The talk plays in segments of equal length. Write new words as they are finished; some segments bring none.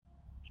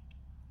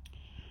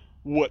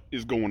What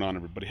is going on,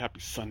 everybody?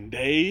 Happy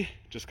Sunday!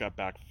 Just got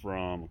back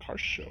from a car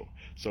show,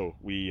 so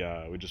we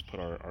just put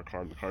our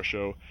car in the car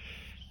show,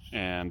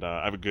 and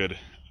I have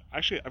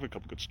a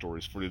couple good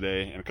stories for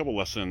today, and a couple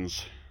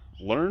lessons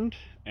learned,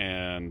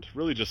 and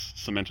really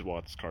just cemented while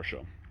at this car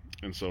show.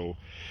 And so,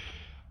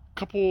 a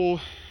couple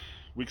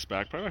weeks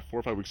back, probably like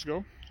 4 or 5 weeks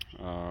ago,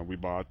 we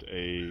bought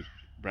a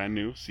brand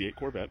new C8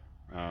 Corvette.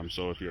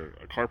 So if you're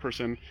a car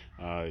person,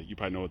 you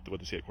probably know what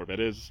the C8 Corvette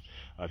is.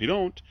 If you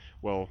don't,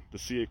 well, the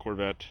C8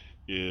 Corvette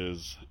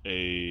is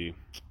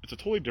it's a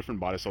totally different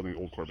body style than the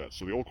old Corvettes.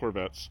 So the old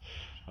Corvettes,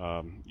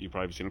 you've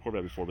probably seen a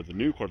Corvette before, but the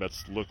new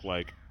Corvettes look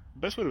like,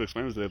 best way to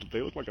explain it is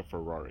they look like a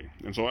Ferrari.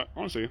 And so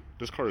honestly,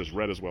 this car is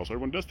red as well, so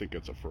everyone does think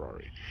it's a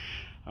Ferrari.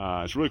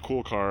 It's a really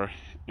cool car,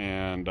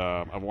 and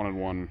I've wanted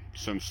one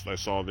since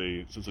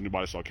since the new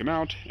body style came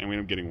out, and we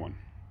ended up getting one.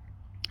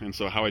 And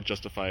so how I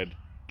justified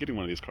getting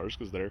one of these cars,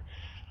 because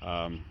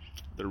um,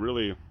 they're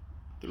really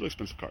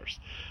expensive cars,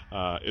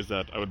 is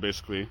that I would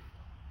basically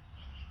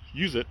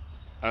use it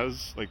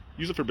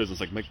use it for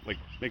business,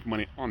 make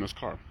money on this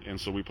car. And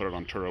so we put it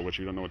on Turo, which if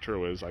you don't know what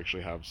Turo is, I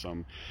actually have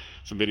some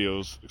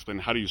videos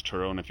explaining how to use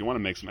Turo. And if you want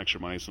to make some extra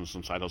money, some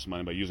side hustle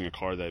money by using a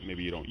car that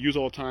maybe you don't use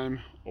all the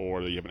time,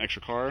 or that you have an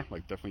extra car,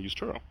 like, definitely use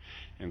Turo.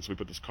 And so we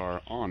put this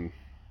car on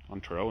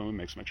Turo, and we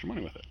make some extra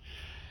money with it.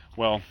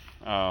 Well,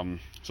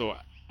 so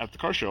at the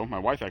car show, my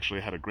wife actually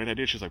had a great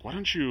idea. She's like, why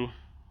don't you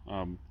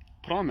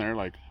put on there,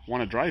 like,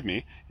 want to drive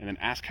me, and then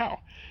ask how.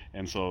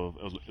 And so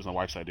it was my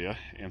wife's idea,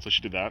 and so she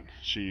did that.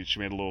 She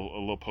made a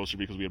little poster,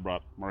 because we had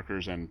brought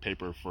markers and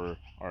paper for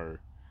our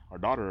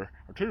daughter,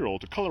 our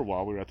 2-year-old, to color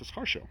while we were at this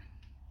car show.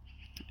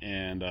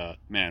 And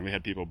man, we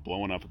had people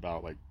blowing up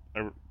about, like,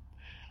 I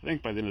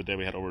think by the end of the day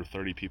we had over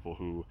 30 people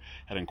who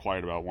had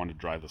inquired about wanting to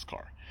drive this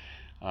car,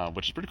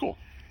 which is pretty cool.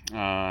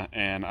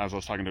 And as I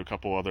was talking to a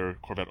couple other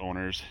Corvette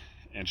owners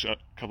and a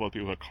couple of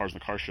people who had cars in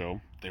the car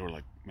show, they were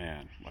like,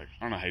 man, like,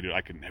 I don't know how you do it.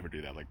 I could never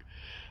do that. Like,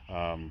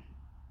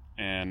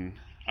 and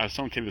I was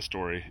telling Katie the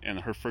story, and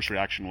her first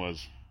reaction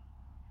was,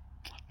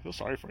 I feel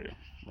sorry for you,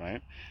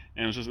 right?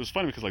 And it was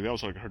funny, because, like, that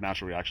was like her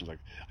natural reaction, like,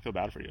 I feel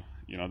bad for you,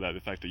 that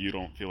the fact that you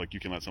don't feel like you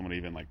can let someone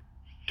even, like,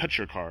 touch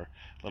your car,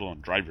 let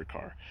alone drive your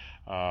car.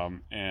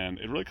 And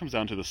it really comes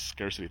down to this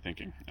scarcity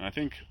thinking. And I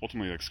think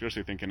ultimately, like,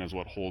 scarcity thinking is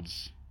what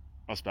holds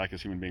us back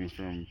as human beings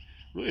from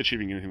really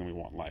achieving anything that we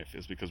want in life,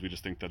 is because we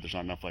just think that there's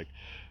not enough. Like,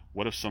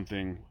 what if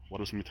somebody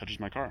touches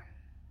my car?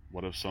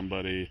 What if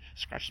somebody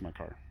scratches my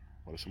car?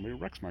 What if somebody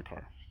wrecks my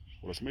car?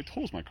 What if somebody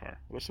tolls my car?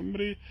 What if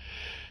somebody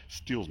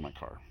steals my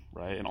car?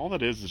 Right? And all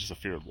that is just a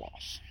fear of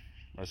loss.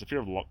 Right? It's a fear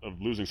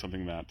of losing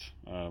something that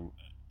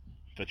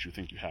that you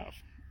think you have.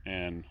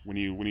 And when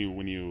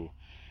you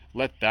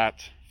let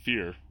that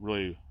fear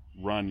really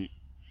run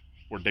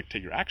or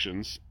dictate your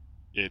actions,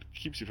 it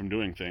keeps you from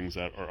doing things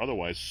that are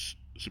otherwise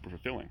super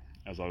fulfilling.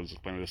 As I was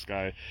explaining to this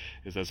guy,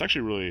 is that it's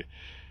actually really,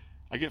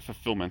 I get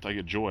fulfillment, I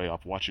get joy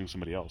off watching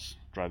somebody else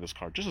drive this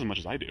car just as much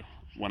as I do.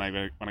 When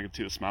I can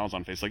see the smiles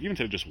on face, like, even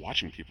today, just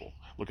watching people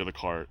look at the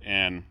car,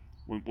 and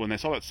when they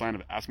saw that sign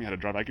of "Ask me how to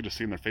drive," I could just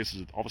see in their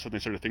faces, all of a sudden they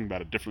started thinking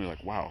about it differently.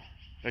 Like, wow,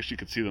 they actually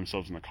could see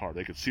themselves in the car.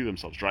 They could see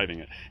themselves driving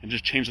it, and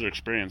just change their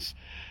experience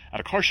at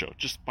a car show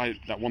just by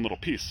that one little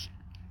piece.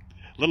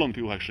 Let alone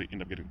people who actually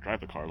end up getting to drive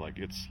the car. Like,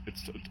 it's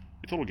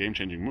a total game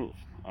changing move.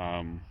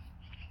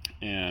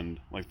 And,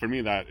 like, for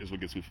me, that is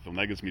what gets me fulfilled.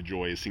 That gives me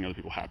joy, is seeing other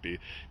people happy.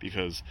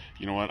 Because,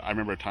 you know what, I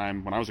remember a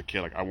time when I was a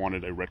kid, like, I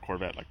wanted a red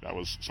Corvette. Like, that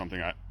was something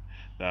that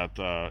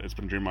it's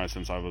been a dream of mine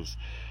since I was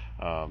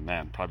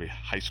probably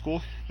high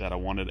school, that I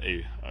wanted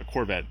a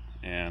Corvette.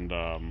 And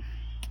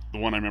the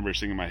one I remember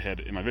seeing in my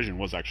head, in my vision,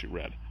 was actually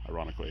red,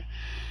 ironically.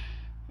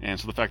 And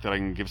so the fact that I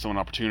can give someone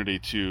an opportunity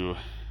to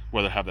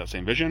whether have that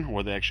same vision,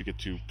 or they actually get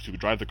to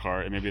drive the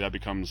car, and maybe that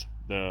becomes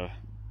the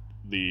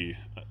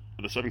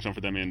stepping stone for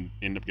them, and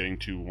end up getting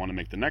to want to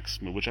make the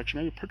next move, which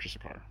actually maybe purchase a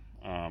car.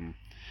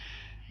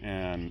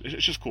 And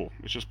it's just cool.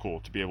 It's just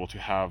cool to be able to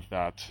have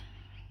that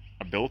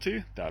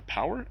ability, that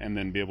power, and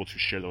then be able to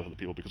share that with other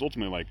people. Because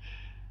ultimately, like,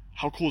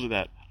 how cool is it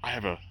that I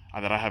have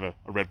a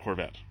red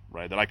Corvette,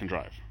 right, that I can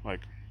drive?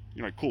 Like,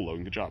 you're like, cool,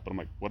 Logan, good job. But I'm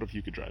like, what if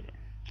you could drive it,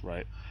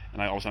 right?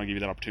 And I also want to give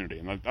you that opportunity.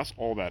 And that's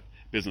all that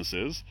business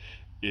is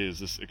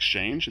this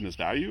exchange and this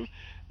value,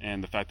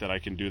 and the fact that I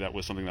can do that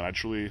with something that I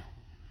truly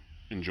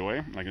enjoy,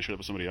 and I can share that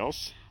with somebody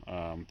else.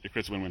 It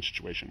creates a win-win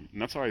situation. And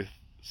that's how I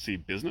see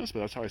business, but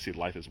that's how I see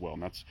life as well.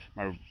 And that's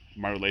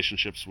my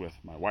relationships with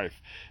my wife,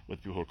 with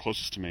people who are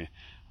closest to me,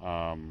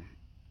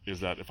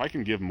 is that if I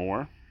can give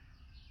more,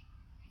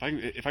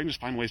 if I can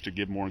just find ways to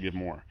give more and give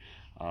more,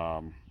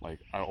 like,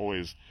 I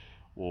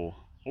will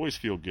always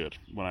feel good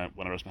when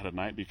I rest my head at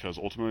night, because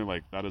ultimately,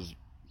 like, that is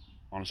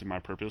honestly my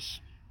purpose,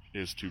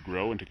 is to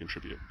grow and to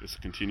contribute, is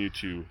to continue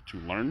to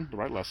learn the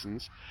right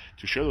lessons,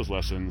 to share those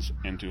lessons,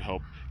 and to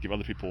help give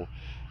other people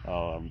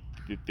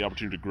the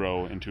opportunity to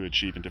grow and to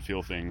achieve and to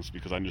feel things,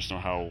 because I just know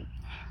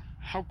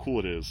how cool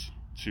it is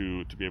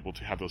to be able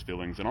to have those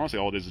feelings. And honestly,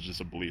 all it is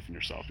just a belief in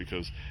yourself,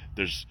 because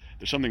there's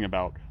something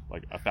about,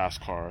 like, a fast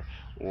car,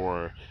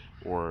 or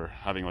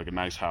having, like, a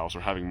nice house, or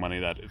having money,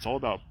 that it's all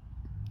about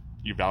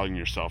you valuing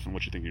yourself and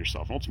what you think of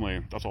yourself. And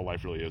ultimately, that's all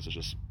life really is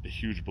just a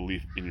huge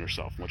belief in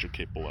yourself, and what you're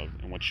capable of,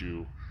 and what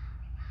you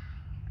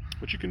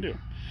can do.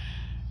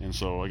 And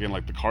so again,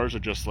 like the cars are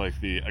just like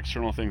the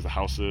external things, the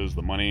houses,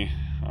 the money,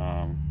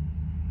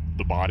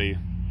 the body.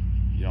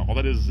 All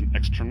that is an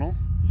external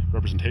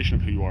representation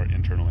of who you are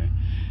internally.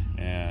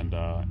 And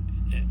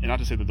not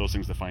to say that those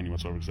things define you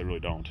whatsoever, because they really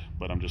don't.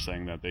 But I'm just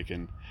saying that they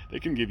can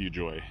give you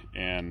joy,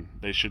 and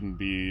they shouldn't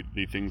be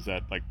the things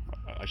that, like,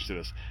 I should say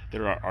this.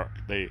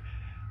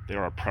 They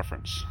are a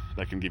preference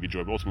that can give you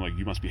joy, but ultimately, like,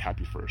 you must be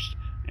happy first.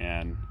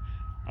 And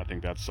I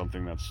think that's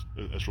something that's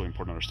really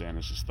important to understand.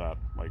 Is just that,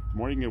 like, the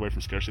more you can get away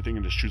from scarcity thinking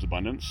and just choose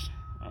abundance,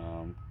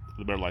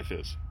 the better life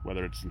is.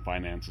 Whether it's in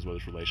finances, whether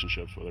it's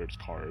relationships, whether it's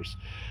cars,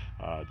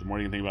 the more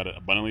you can think about it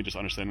abundantly, just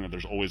understanding that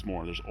there's always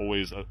more. There's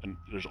always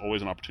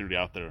an opportunity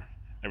out there.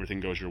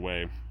 Everything goes your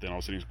way. Then all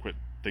of a sudden you quit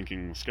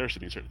thinking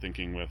scarcity and start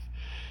thinking with,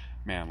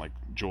 man, like,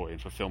 joy and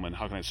fulfillment.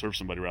 How can I serve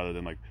somebody, rather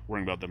than like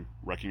worrying about them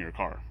wrecking your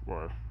car,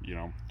 or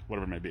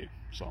whatever it may be.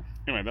 So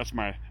anyway, that's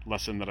my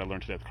lesson that I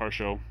learned today at the car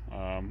show,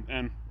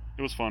 and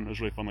it was fun. It was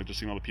really fun, like, just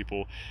seeing all the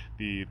people,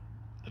 the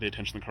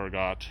attention the car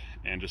got,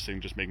 and just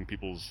making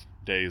people's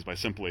days by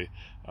simply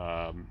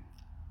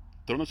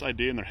throwing this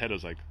idea in their head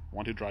as, like,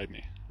 want to drive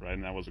me, right?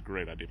 And that was a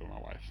great idea for my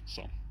wife.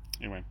 So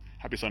anyway,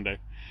 happy Sunday.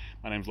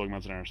 My name is Logan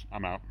Manzanares.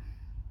 I'm out.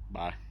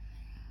 Bye.